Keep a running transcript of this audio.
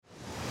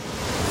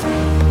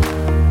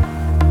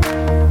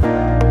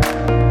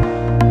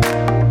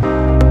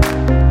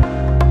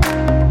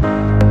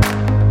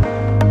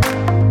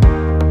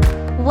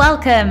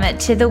Welcome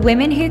to the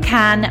Women Who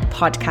Can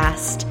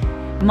podcast.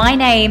 My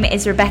name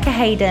is Rebecca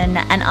Hayden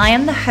and I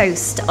am the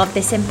host of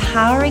this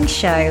empowering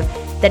show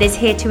that is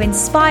here to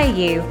inspire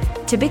you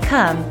to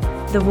become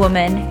the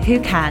woman who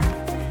can.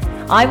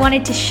 I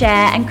wanted to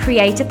share and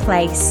create a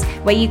place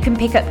where you can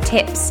pick up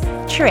tips,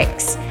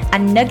 tricks,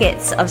 and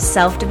nuggets of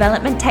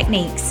self-development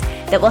techniques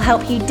that will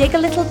help you dig a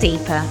little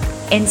deeper,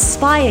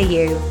 inspire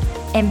you,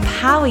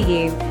 empower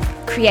you,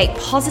 create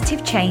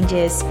positive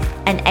changes,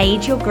 and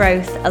aid your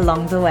growth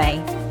along the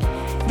way.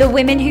 The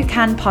Women Who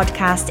Can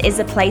podcast is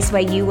a place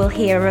where you will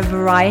hear a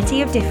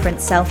variety of different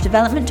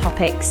self-development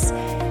topics.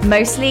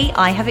 Mostly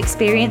I have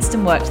experienced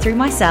and worked through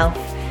myself,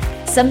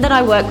 some that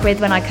I work with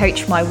when I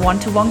coach my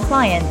one-to-one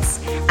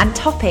clients, and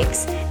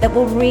topics that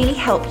will really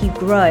help you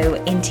grow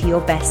into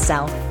your best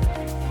self.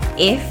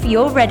 If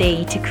you're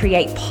ready to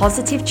create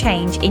positive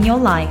change in your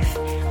life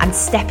and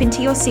step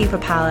into your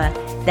superpower,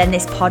 then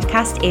this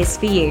podcast is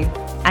for you.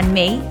 And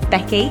me,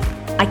 Becky,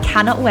 I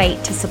cannot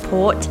wait to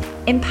support,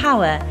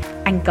 empower,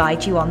 and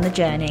guide you on the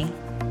journey.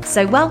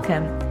 So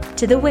welcome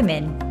to the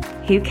Women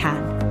Who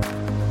Can.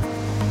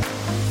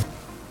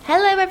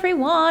 Hello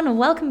everyone,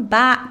 welcome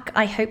back.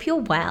 I hope you're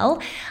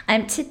well.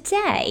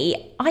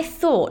 Today I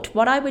thought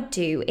what I would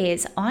do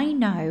is I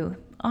know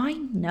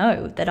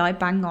that I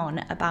bang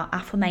on about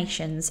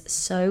affirmations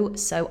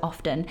so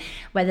often,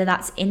 whether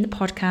that's in the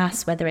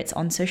podcast, whether it's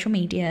on social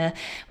media,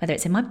 whether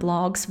it's in my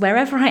blogs,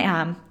 wherever I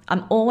am,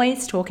 I'm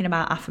always talking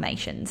about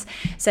affirmations.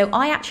 So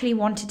I actually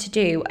wanted to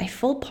do a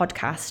full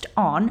podcast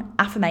on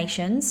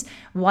affirmations,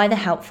 why they're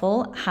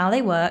helpful, how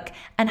they work,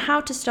 and how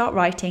to start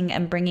writing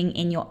and bringing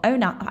in your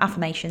own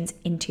affirmations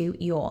into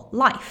your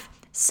life.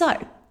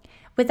 So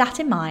with that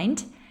in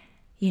mind,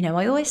 you know,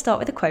 I always start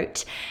with a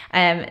quote.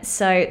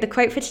 So the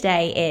quote for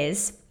today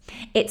is,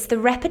 "It's the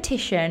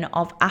repetition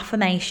of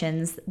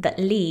affirmations that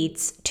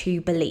leads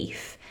to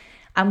belief.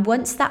 And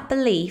once that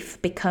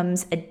belief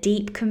becomes a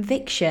deep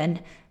conviction,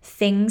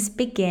 things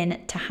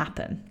begin to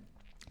happen."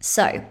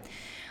 So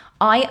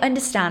I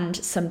understand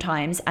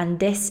sometimes, and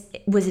this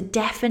was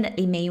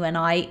definitely me when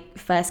I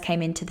first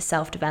came into the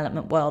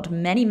self-development world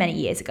many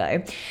years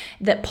ago,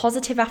 that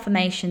positive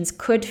affirmations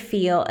could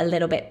feel a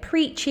little bit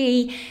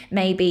preachy,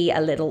 maybe a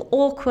little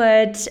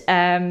awkward.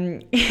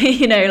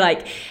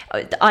 Like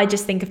I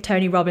just think of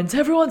Tony Robbins,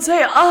 everyone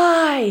say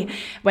I,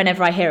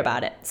 whenever I hear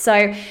about it.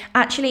 So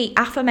actually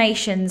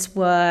affirmations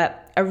were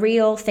a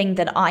real thing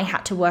that I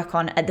had to work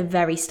on at the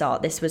very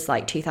start. This was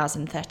like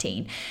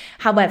 2013.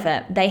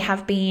 However, they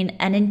have been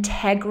an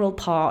integral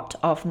part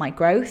of my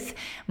growth,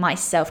 my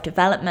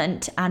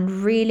self-development, and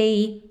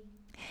really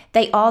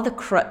they are the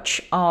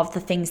crutch of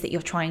the things that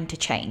you're trying to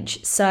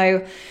change.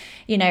 So,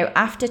 you know,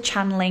 after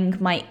channeling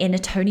my inner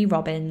Tony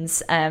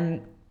Robbins,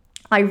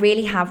 I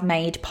really have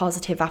made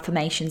positive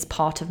affirmations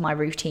part of my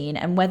routine,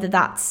 and whether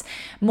that's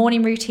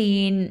morning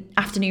routine,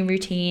 afternoon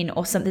routine,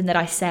 or something that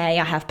I say,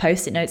 I have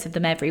post-it notes of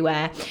them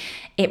everywhere.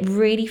 It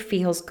really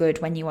feels good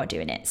when you are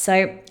doing it.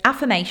 So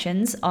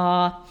affirmations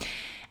are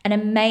an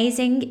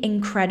amazing,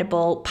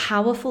 incredible,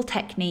 powerful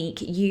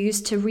technique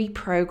used to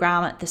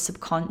reprogram the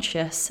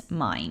subconscious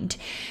mind.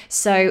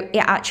 So it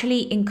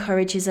actually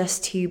encourages us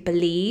to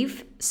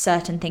believe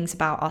certain things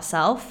about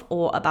ourselves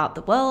or about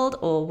the world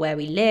or where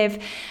we live.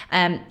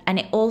 And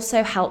it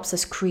also helps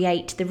us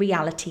create the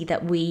reality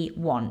that we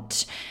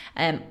want.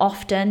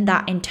 Often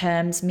that in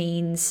terms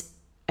means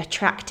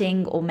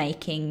attracting or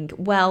making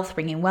wealth,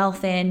 bringing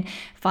wealth in,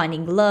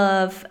 finding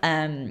love,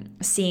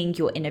 seeing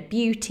your inner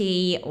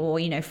beauty, or,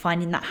 you know,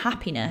 finding that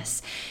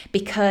happiness.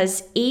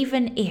 Because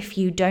even if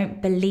you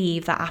don't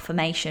believe that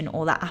affirmation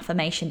or that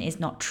affirmation is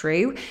not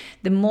true,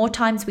 the more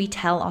times we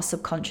tell our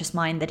subconscious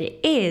mind that it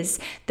is,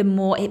 the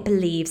more it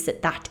believes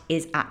that that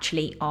is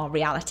actually our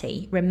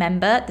reality.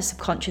 Remember, the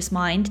subconscious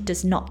mind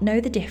does not know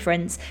the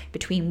difference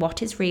between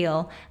what is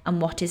real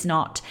and what is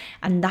not.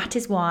 And that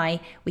is why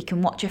we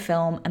can watch a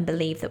film and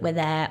believe that we're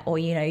there, or,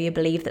 you know, you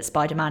believe that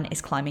Spider-Man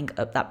is climbing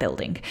up that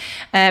building.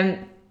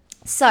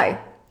 So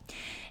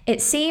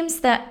it seems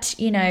that,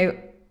 you know,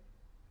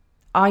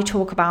 I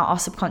talk about our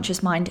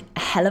subconscious mind a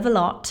hell of a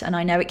lot, and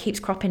I know it keeps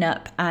cropping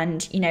up,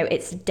 and, you know,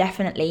 it's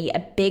definitely a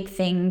big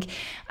thing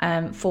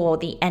for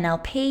the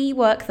NLP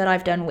work that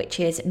I've done, which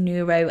is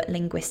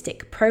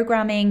neuro-linguistic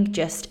programming,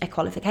 just a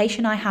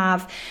qualification I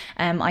have.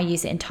 I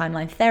use it in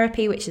timeline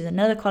therapy, which is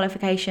another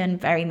qualification,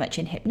 very much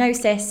in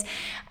hypnosis.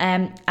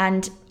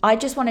 And I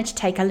just wanted to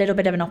take a little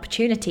bit of an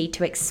opportunity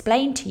to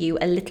explain to you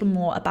a little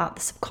more about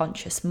the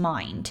subconscious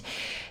mind.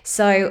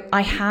 So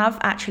I have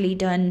actually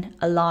done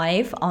a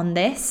live on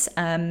this,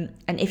 and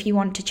if you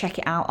want to check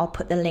it out, I'll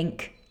put the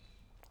link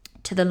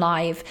to the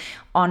live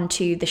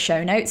onto the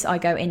show notes. I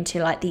go into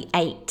like the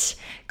eight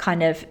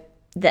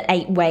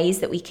ways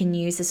that we can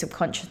use the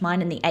subconscious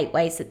mind, and the 8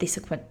 ways that the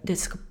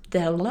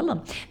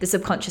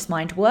subconscious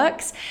mind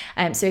works.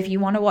 So if you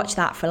want to watch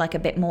that for like a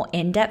bit more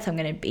in-depth, I'm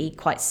going to be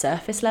quite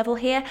surface level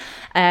here.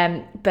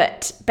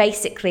 But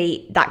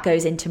basically that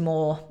goes into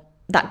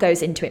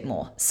it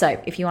more.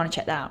 So if you want to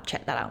check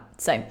that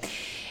out. So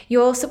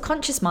Your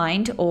subconscious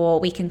mind, or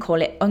we can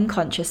call it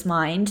unconscious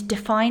mind,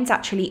 defines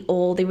actually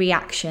all the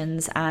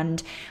reactions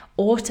and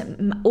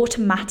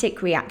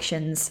automatic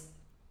reactions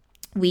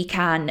we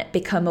can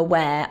become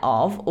aware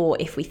of, or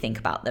if we think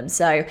about them.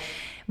 So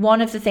one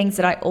of the things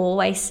that I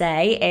always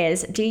say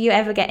is, do you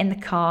ever get in the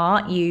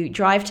car, you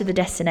drive to the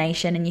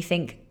destination and you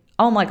think,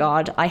 oh my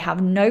God, I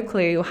have no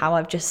clue how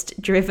I've just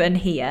driven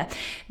here?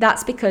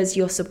 That's because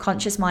your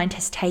subconscious mind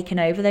has taken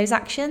over those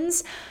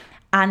actions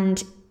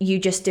and you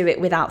just do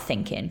it without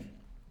thinking.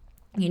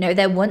 You know,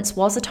 there once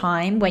was a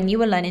time when you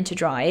were learning to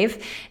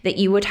drive that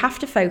you would have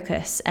to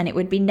focus, and it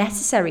would be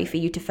necessary for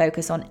you to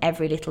focus on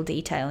every little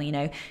detail, you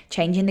know,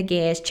 changing the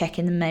gears,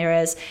 checking the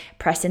mirrors,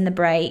 pressing the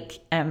brake,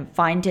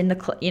 finding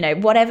the,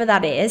 whatever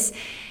that is.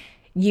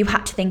 You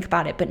had to think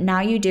about it, but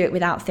now you do it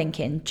without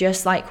thinking,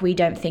 just like we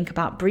don't think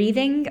about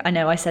breathing. I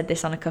know I said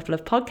this on a couple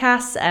of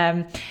podcasts,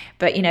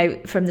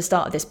 but from the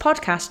start of this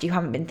podcast, you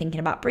haven't been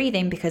thinking about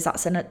breathing because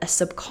that's a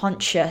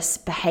subconscious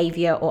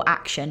behavior or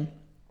action.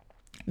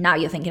 Now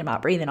you're thinking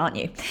about breathing, aren't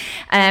you?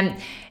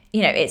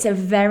 It's a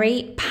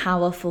very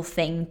powerful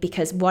thing,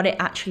 because what it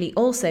actually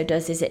also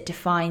does is it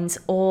defines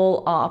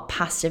all our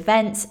past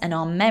events and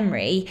our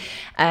memory.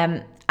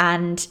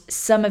 And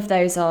some of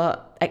those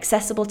are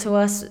accessible to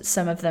us,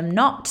 some of them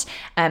not,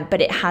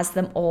 but it has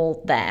them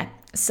all there.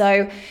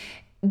 So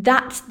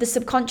that the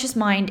subconscious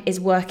mind is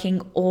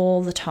working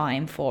all the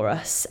time for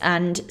us,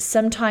 and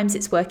sometimes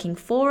it's working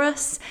for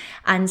us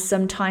and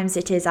sometimes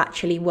it is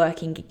actually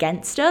working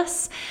against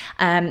us,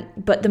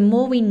 but the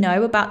more we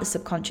know about the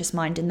subconscious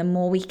mind and the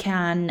more we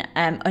can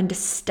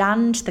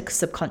understand the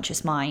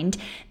subconscious mind,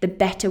 the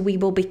better we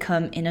will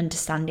become in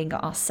understanding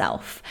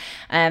ourselves.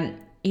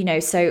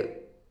 So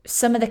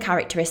some of the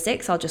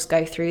characteristics, I'll just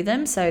go through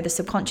them. So the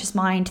subconscious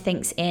mind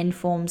thinks in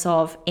forms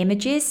of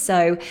images.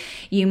 So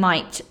you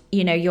might,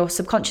 your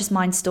subconscious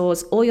mind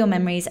stores all your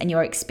memories and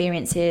your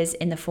experiences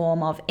in the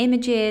form of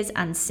images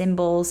and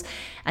symbols.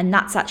 And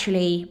that's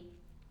actually,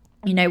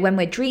 when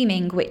we're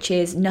dreaming, which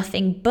is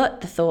nothing but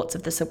the thoughts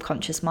of the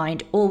subconscious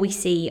mind, all we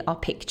see are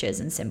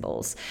pictures and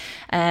symbols.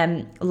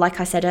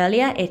 Like I said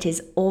earlier, it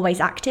is always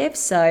active.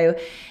 So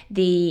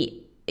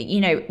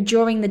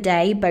during the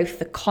day, both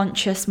the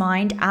conscious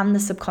mind and the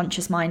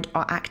subconscious mind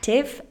are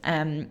active,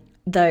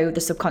 though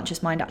the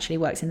subconscious mind actually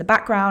works in the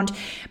background.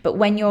 But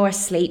when you're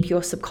asleep,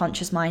 your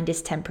subconscious mind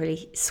is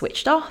temporarily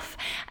switched off,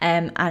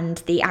 and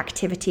the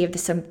activity of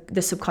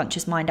the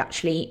subconscious mind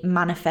actually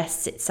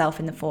manifests itself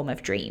in the form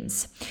of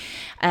dreams.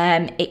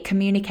 It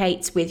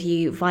communicates with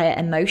you via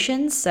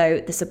emotions.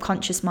 So the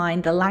subconscious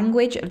mind, the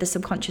language of the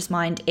subconscious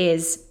mind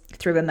is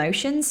through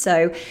emotions.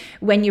 So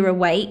when you're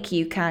awake,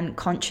 you can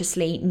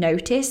consciously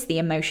notice the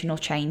emotional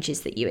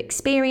changes that you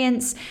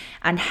experience,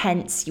 and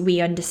hence we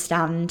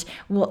understand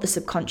what the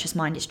subconscious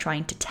mind is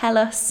trying to tell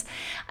us.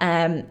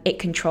 It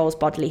controls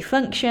bodily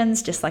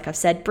functions, just like I've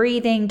said,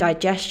 breathing,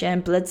 digestion,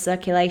 blood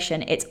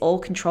circulation. It's all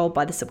controlled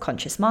by the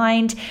subconscious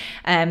mind.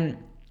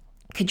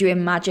 Could you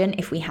imagine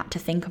if we had to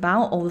think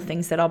about all the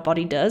things that our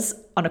body does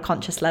on a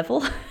conscious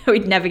level?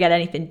 We'd never get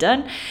anything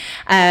done.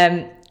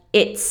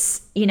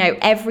 It's,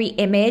 every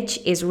image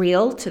is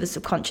real to the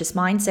subconscious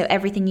mind. So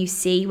everything you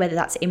see, whether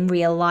that's in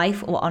real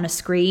life or on a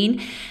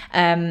screen,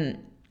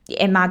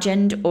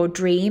 imagined or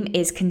dream,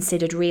 is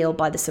considered real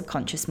by the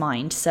subconscious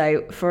mind.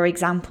 So, for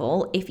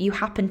example, if you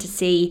happen to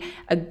see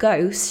a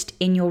ghost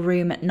in your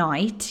room at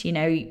night,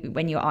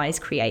 when your eyes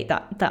create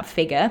that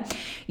figure,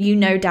 you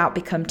no doubt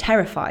become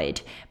terrified.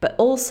 But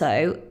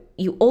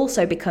you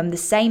also become the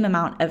same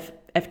amount of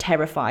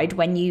terrified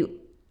when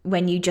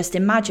you just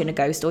imagine a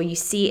ghost, or you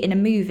see it in a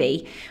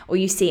movie, or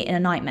you see it in a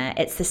nightmare.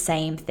 It's the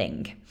same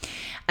thing.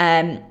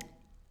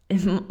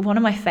 One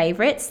of my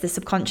favorites, the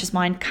subconscious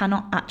mind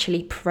cannot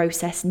actually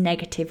process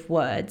negative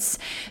words.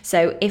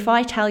 So if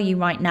I tell you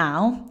right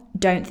now,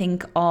 don't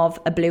think of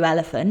a blue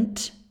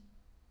elephant,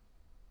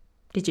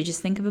 did you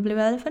just think of a blue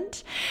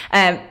elephant?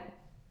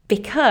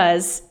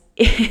 Because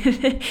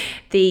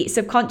the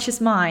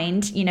subconscious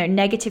mind,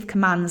 negative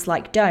commands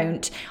like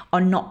don't are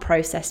not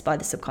processed by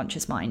the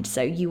subconscious mind.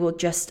 So you will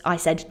I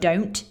said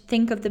don't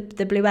think of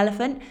the blue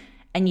elephant,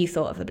 and you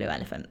thought of the blue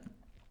elephant.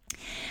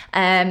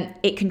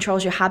 It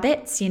controls your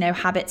habits.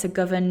 Habits are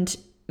governed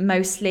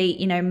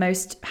mostly,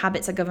 most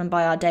habits are governed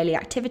by our daily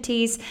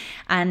activities.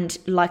 And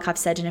like I've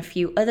said in a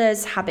few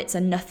others, habits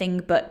are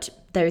nothing but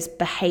those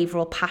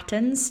behavioral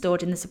patterns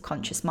stored in the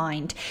subconscious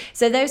mind.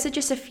 So those are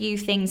just a few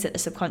things that the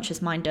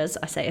subconscious mind does.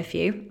 I say a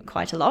few,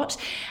 quite a lot.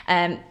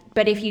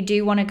 But if you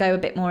do want to go a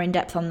bit more in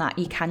depth on that,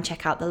 you can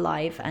check out the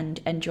live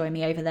and join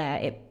me over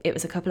there. It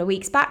was a couple of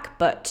weeks back,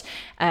 but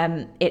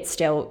it's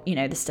still,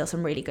 there's still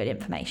some really good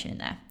information in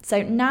there.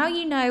 So now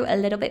you know a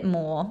little bit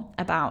more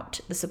about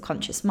the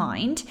subconscious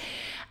mind.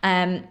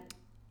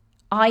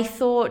 I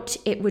thought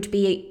it would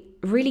be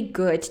really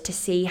good to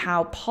see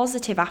how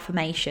positive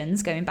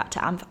affirmations, going back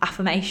to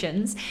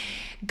affirmations,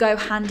 go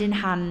hand in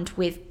hand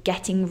with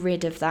getting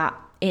rid of that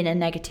inner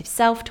negative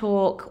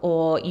self-talk,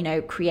 or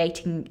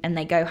creating, and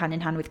they go hand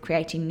in hand with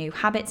creating new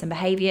habits and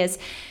behaviors,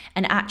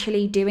 and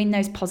actually doing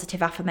those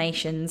positive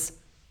affirmations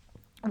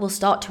will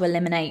start to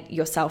eliminate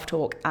your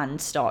self-talk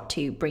and start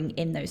to bring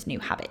in those new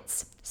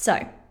habits.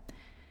 So,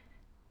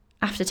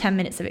 after 10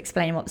 minutes of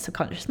explaining what the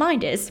subconscious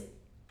mind is,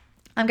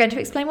 I'm going to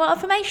explain what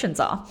affirmations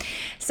are.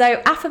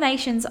 So,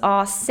 affirmations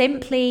are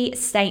simply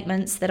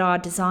statements that are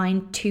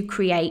designed to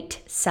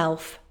create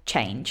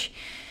self-change.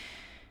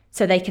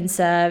 So they can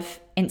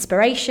serve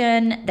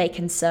inspiration, they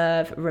can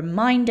serve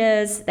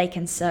reminders, they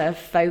can serve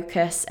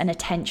focus and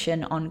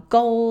attention on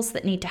goals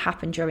that need to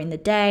happen during the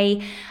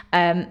day,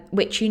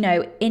 which,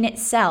 in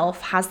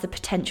itself has the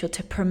potential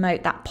to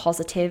promote that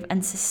positive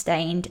and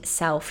sustained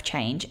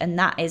self-change. And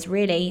that is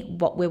really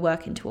what we're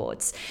working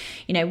towards.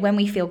 When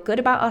we feel good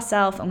about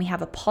ourselves and we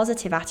have a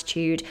positive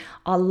attitude,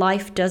 our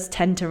life does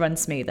tend to run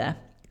smoother.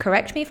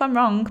 Correct me if I'm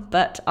wrong,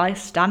 but I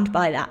stand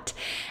by that.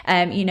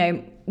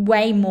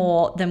 Way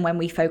more than when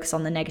we focus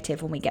on the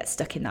negative, when we get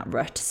stuck in that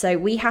rut. So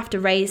we have to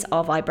raise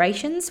our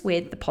vibrations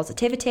with the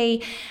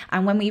positivity.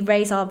 And when we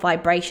raise our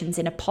vibrations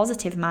in a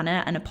positive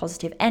manner and a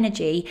positive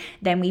energy,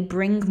 then we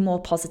bring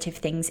more positive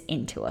things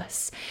into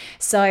us.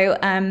 So,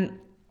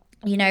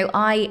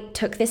 I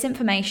took this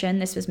information,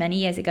 this was many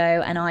years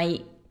ago, and I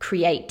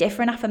create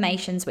different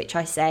affirmations which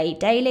I say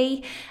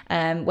daily,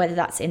 whether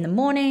that's in the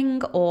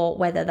morning or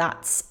whether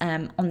that's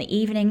on the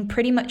evening.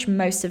 Pretty much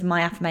most of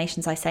my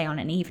affirmations I say on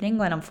an evening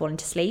when I'm falling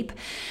to sleep,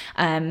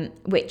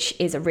 which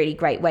is a really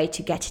great way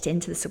to get it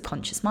into the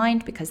subconscious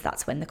mind, because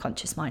that's when the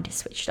conscious mind is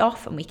switched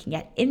off and we can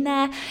get in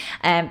there.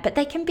 But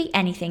they can be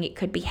anything. It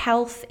could be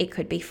health, it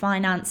could be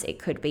finance, it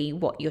could be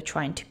what you're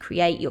trying to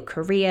create, your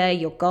career,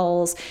 your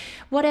goals,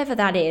 whatever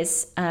that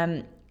is.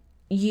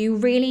 You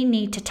really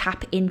need to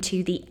tap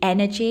into the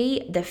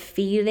energy, the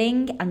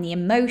feeling, and the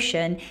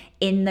emotion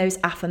in those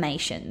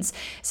affirmations.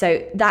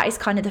 So that is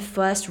kind of the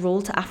first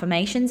rule to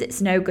affirmations.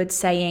 It's no good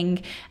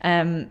saying,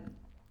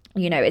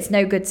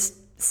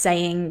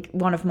 saying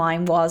one of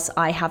mine was,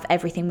 I have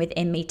everything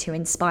within me to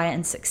inspire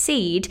and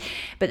succeed.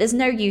 But there's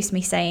no use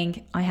me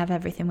saying, I have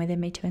everything within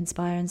me to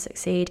inspire and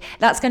succeed.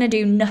 That's going to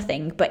do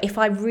nothing. But if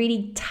I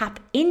really tap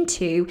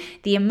into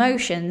the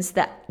emotions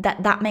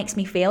that makes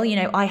me feel,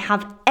 I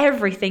have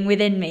everything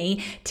within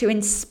me to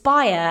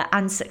inspire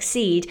and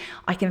succeed,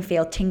 I can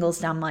feel tingles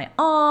down my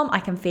arm, I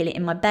can feel it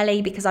in my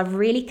belly, because I've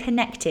really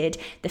connected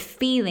the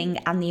feeling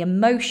and the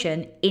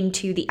emotion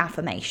into the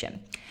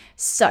affirmation.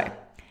 So,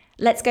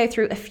 let's go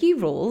through a few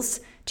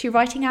rules to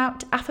writing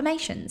out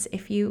affirmations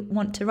if you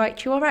want to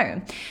write your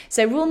own.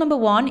 So rule number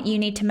 1, you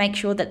need to make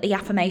sure that the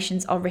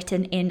affirmations are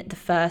written in the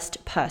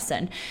first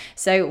person.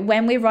 So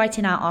when we're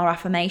writing out our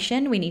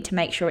affirmation, we need to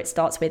make sure it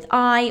starts with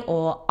I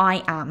or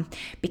I am,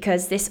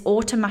 because this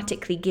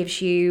automatically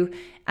gives you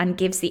and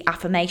gives the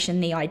affirmation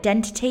the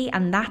identity,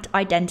 and that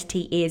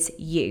identity is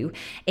you.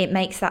 It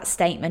makes that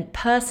statement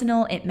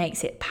personal, it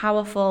makes it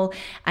powerful,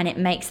 and it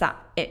makes that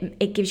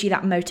it gives you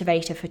that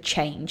motivator for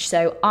change.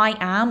 So I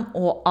am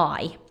or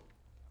I.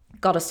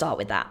 Got to start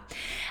with that.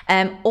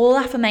 All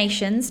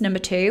affirmations, number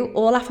 2,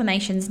 all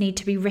affirmations need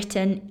to be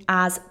written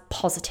as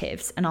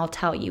positives, and I'll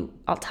tell you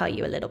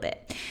a little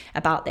bit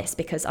about this,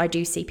 because I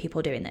do see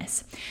people doing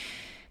this.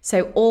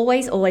 So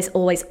always, always,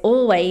 always,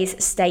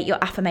 always state your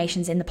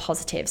affirmations in the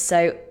positive.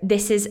 So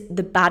this is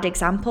the bad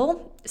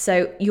example.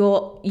 So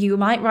you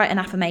might write an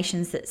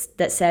affirmation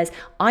that says,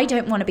 I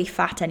don't want to be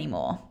fat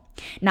anymore.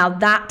 Now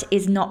that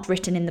is not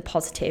written in the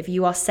positive.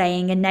 You are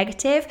saying a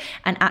negative,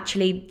 and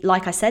actually,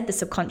 like I said, the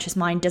subconscious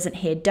mind doesn't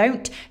hear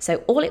don't. So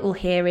all it will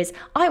hear is,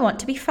 I want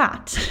to be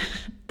fat.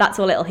 That's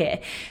all it'll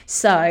hear.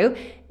 So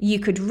you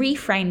could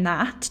reframe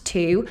that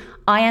to,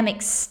 I am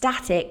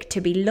ecstatic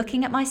to be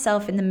looking at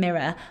myself in the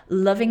mirror,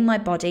 loving my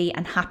body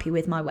and happy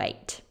with my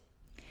weight.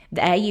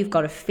 There you've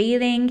got a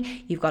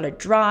feeling, you've got a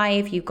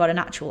drive, you've got an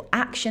actual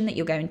action that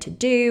you're going to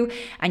do,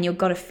 and you've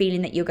got a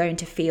feeling that you're going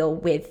to feel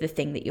with the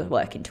thing that you're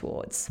working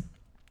towards.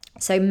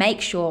 So make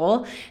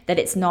sure that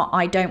it's not,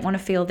 I don't want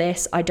to feel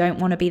this, I don't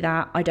want to be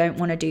that, I don't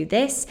want to do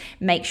this.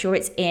 Make sure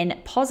it's in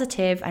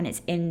positive and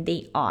it's in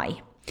the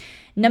I.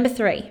 Number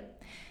 3,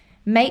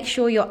 make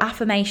sure your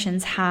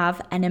affirmations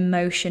have an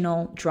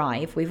emotional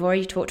drive. We've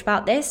already talked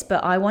about this,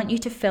 but I want you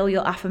to fill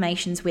your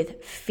affirmations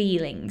with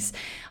feelings.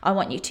 I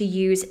want you to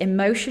use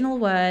emotional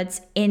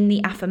words in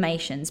the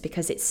affirmations,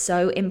 because it's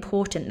so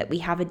important that we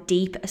have a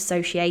deep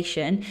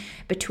association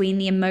between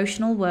the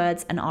emotional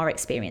words and our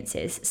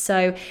experiences.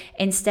 So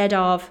instead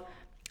of,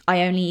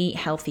 I only eat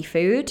healthy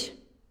food,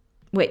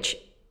 which,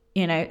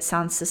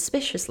 sounds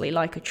suspiciously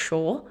like a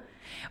chore,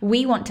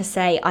 we want to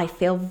say, I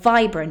feel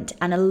vibrant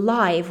and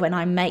alive when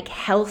I make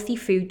healthy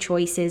food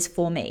choices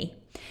for me.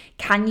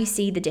 Can you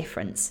see the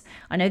difference?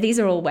 I know these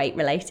are all weight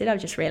related, I've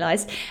just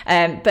realized,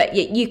 but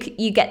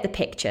you get the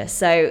picture.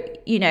 So,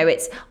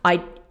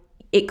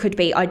 it could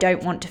be, I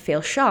don't want to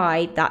feel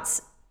shy.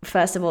 That's,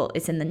 first of all,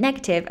 it's in the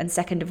negative, and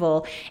second of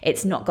all,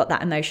 it's not got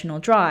that emotional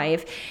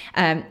drive.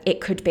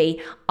 It could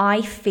be,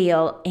 I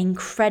feel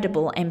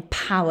incredible,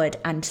 empowered,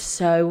 and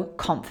so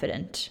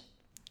confident.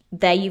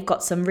 There you've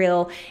got some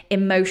real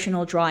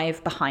emotional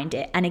drive behind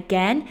it. And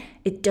again,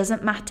 it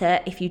doesn't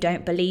matter if you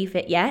don't believe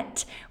it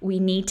yet. We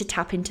need to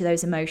tap into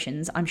those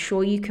emotions. I'm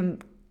sure you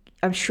can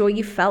I'm sure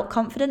you felt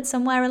confident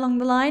somewhere along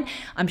the line.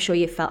 I'm sure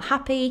you felt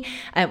happy.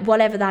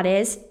 Whatever that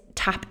is,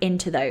 tap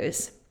into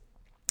those.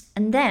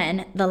 And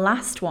then the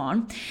last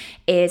one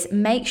is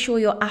make sure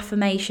your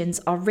affirmations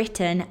are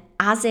written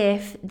as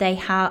if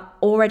they are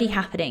already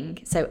happening.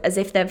 So as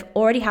if they've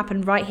already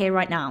happened right here,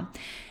 right now.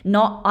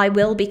 Not, I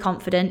will be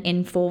confident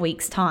in 4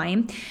 weeks'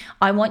 time.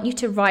 I want you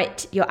to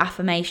write your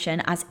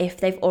affirmation as if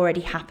they've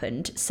already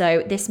happened.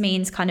 So this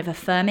means kind of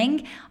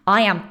affirming,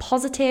 I am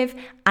positive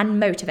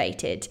and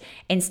motivated.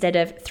 Instead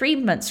of 3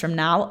 months from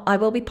now, I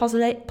will be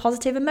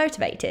positive and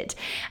motivated.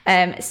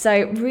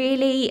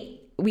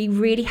 We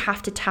really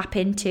have to tap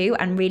into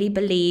and really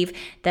believe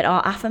that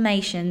our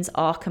affirmations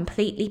are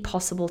completely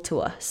possible to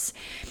us,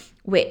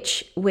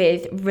 which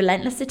with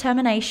relentless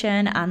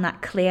determination and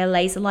that clear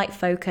laser-like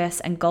focus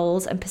and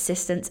goals and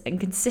persistence and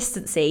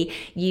consistency,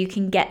 you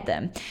can get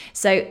them.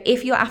 So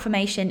if your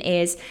affirmation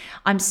is,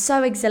 I'm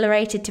so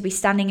exhilarated to be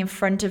standing in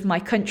front of my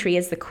country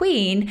as the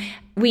Queen,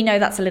 we know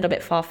that's a little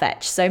bit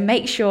far-fetched. So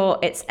make sure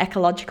it's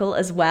ecological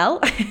as well.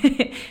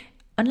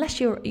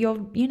 Unless you're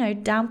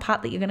down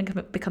pat that you're going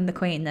to become the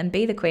Queen, then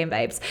be the Queen,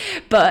 babes.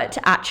 But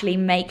actually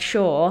make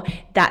sure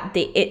that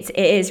it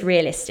is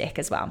realistic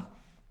as well.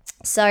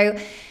 So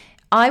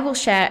I will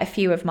share a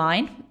few of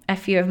my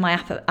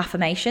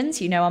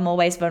affirmations. I'm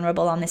always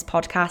vulnerable on this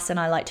podcast and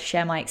I like to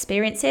share my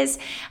experiences.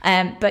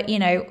 But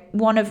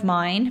one of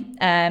mine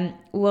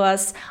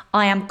was,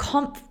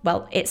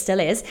 it still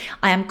is,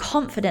 I am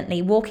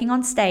confidently walking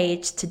on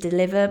stage to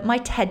deliver my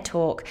TED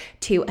Talk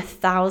to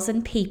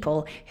 1,000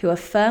 people who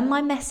affirm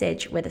my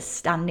message with a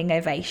standing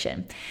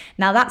ovation.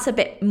 Now that's a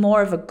bit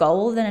more of a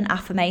goal than an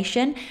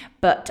affirmation,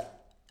 but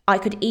I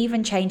could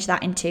even change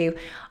that into,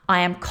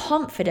 I am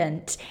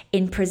confident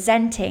in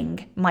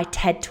presenting my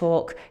TED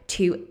Talk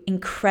to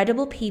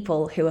incredible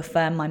people who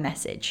affirm my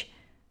message.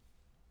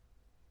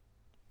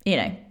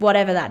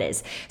 Whatever that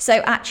is. So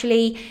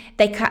actually,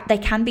 they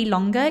can be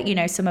longer.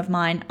 Some of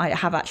mine, I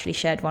have actually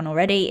shared one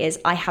already, is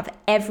I have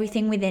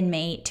everything within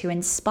me to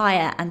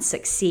inspire and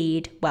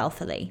succeed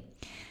wealthily.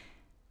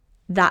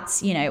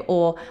 That's,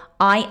 or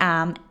I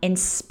am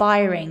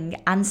inspiring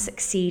and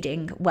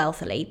succeeding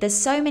wealthily. There's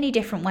so many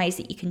different ways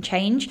that you can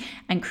change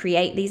and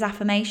create these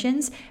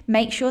affirmations.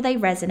 Make sure they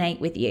resonate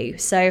with you.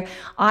 So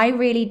I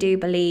really do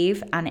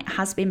believe, and it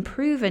has been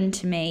proven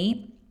to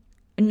me,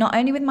 not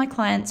only with my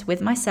clients,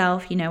 with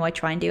myself, I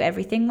try and do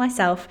everything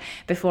myself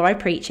before I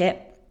preach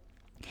it,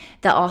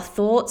 that our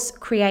thoughts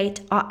create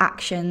our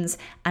actions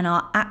and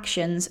our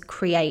actions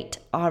create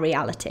our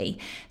reality.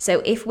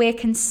 So if we're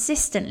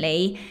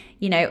consistently,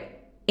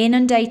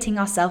 inundating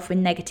ourselves with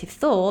negative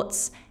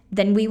thoughts,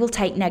 then we will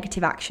take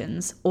negative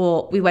actions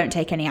or we won't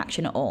take any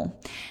action at all.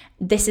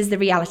 This is the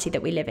reality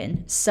that we live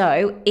in.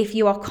 So if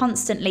you are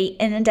constantly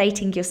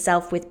inundating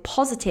yourself with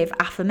positive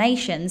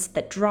affirmations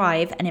that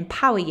drive and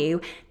empower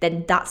you,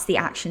 then that's the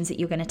actions that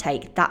you're going to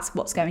take. That's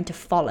what's going to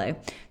follow.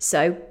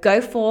 So go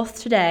forth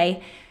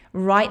today,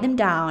 write them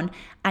down,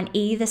 and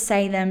either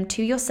say them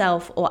to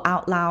yourself or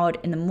out loud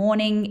in the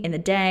morning, in the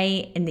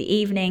day, in the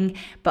evening.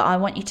 But I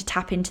want you to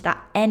tap into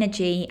that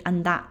energy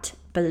and that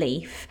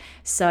belief.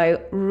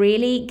 So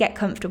really get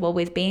comfortable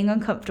with being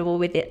uncomfortable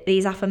with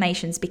these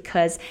affirmations,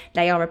 because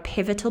they are a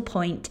pivotal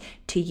point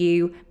to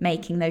you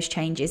making those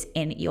changes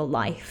in your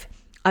life.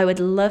 I would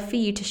love for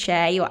you to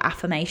share your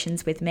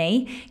affirmations with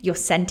me, your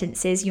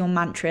sentences, your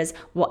mantras,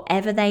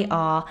 whatever they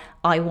are.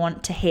 I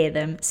want to hear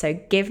them. So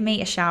give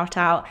me a shout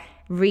out,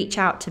 reach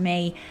out to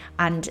me,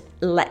 and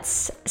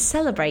let's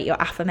celebrate your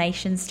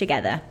affirmations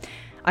together.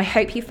 I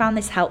hope you found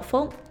this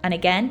helpful. And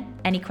again,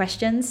 any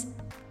questions,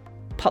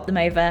 pop them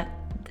over.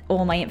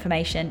 All my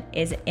information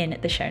is in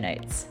the show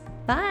notes.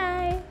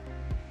 Bye.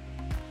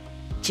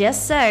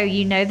 Just so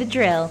you know the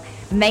drill,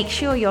 make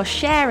sure you're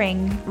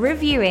sharing,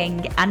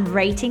 reviewing, and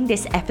rating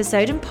this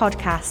episode and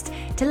podcast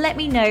to let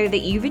me know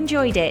that you've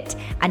enjoyed it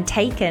and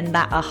taken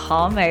that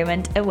aha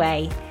moment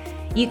away.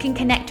 You can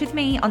connect with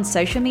me on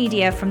social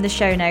media from the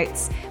show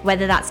notes,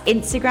 whether that's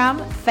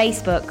Instagram,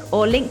 Facebook,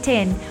 or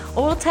LinkedIn,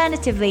 or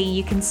alternatively,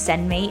 you can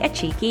send me a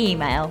cheeky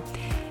email.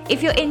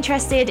 If you're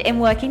interested in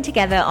working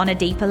together on a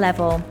deeper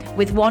level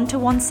with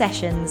one-to-one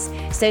sessions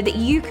so that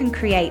you can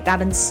create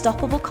that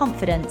unstoppable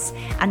confidence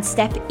and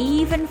step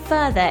even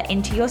further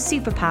into your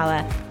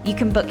superpower, you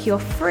can book your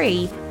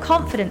free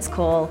confidence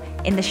call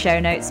in the show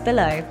notes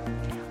below.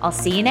 I'll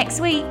see you next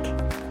week.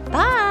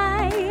 Bye.